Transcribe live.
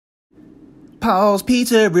Paul's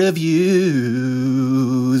Pizza Reviews.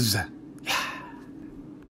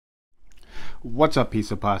 What's up,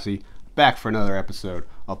 Pizza Posse? Back for another episode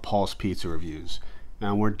of Paul's Pizza Reviews.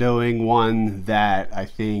 Now we're doing one that I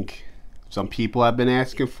think some people have been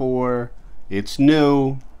asking for. It's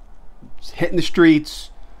new. It's hitting the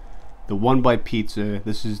streets. The One Bite Pizza.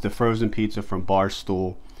 This is the frozen pizza from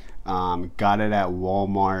Barstool. Got it at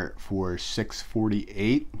Walmart for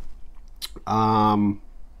 $6.48.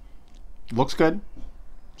 Looks good,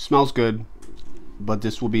 smells good, but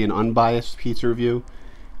this will be an unbiased pizza review.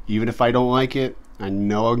 Even if I don't like it, I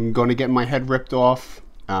know I'm going to get my head ripped off,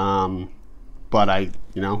 but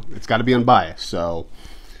it's got to be unbiased. So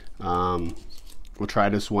we'll try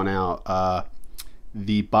this one out.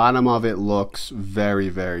 The bottom of it looks very,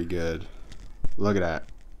 very good. Look at that.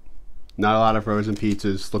 Not a lot of frozen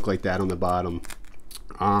pizzas look like that on the bottom.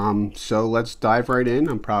 So let's dive right in.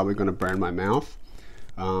 I'm probably going to burn my mouth.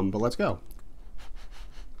 But let's go.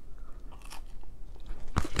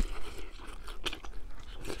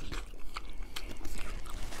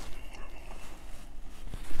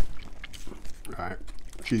 Alright,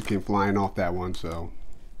 cheese came flying off that one, so.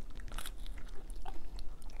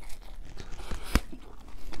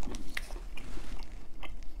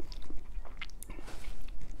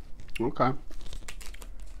 Okay.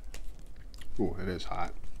 Oh, it is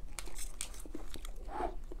hot.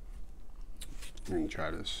 Let me try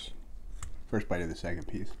this. First bite of the second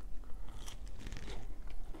piece.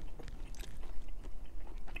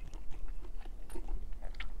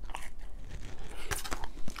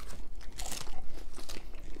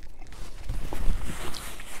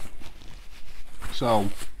 So,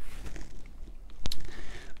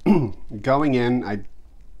 going in, I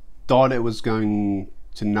thought it was going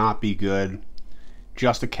to not be good.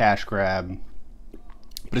 Just a cash grab.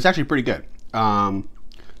 But it's actually pretty good.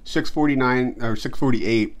 $6.49 or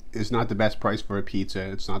 $6.48 is not the best price for a pizza.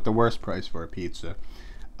 It's not the worst price for a pizza.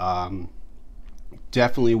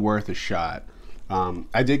 Definitely worth a shot.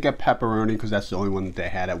 I did get pepperoni because that's the only one that they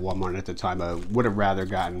had at Walmart at the time. I would have rather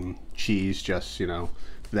gotten cheese just, for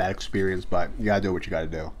that experience, but you gotta do what you gotta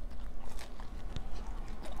do.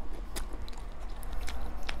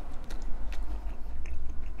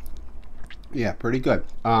 Yeah, pretty good.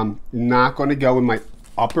 Not going to go in my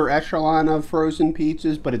upper echelon of frozen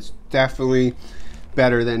pizzas, but it's definitely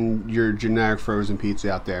better than your generic frozen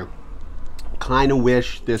pizza out there. Kind of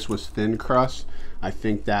wish this was thin crust. I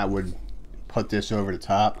think that would put this over the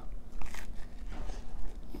top.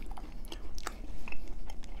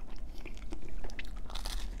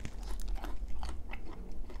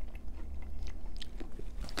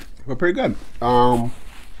 But pretty good.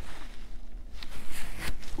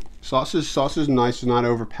 Sauce is nice, it's not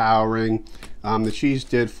overpowering. The cheese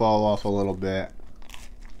did fall off a little bit.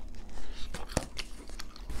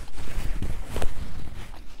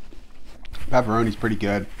 Pepperoni's pretty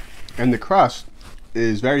good. And the crust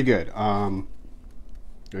is very good.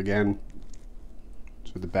 Again,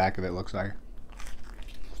 that's what the back of it looks like.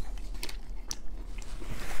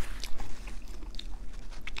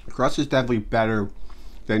 The crust is definitely better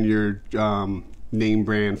than your name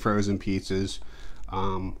brand frozen pizzas.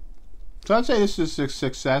 So I'd say this is a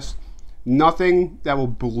success. Nothing that will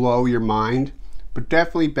blow your mind, but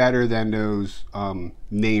definitely better than those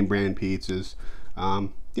name brand pizzas.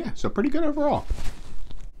 Yeah, so pretty good overall.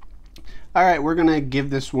 All right, we're gonna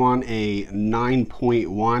give this one a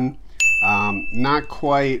 9.1. Not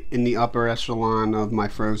quite in the upper echelon of my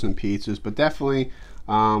frozen pizzas, but definitely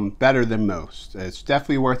better than most. It's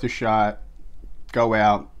definitely worth a shot. Go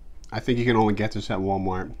out. I think you can only get this at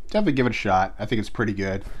Walmart. Definitely give it a shot. I think it's pretty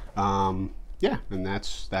good. Yeah, and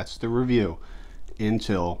that's the review.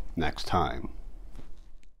 Until next time.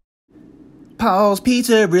 Paul's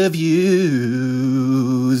Pizza Review.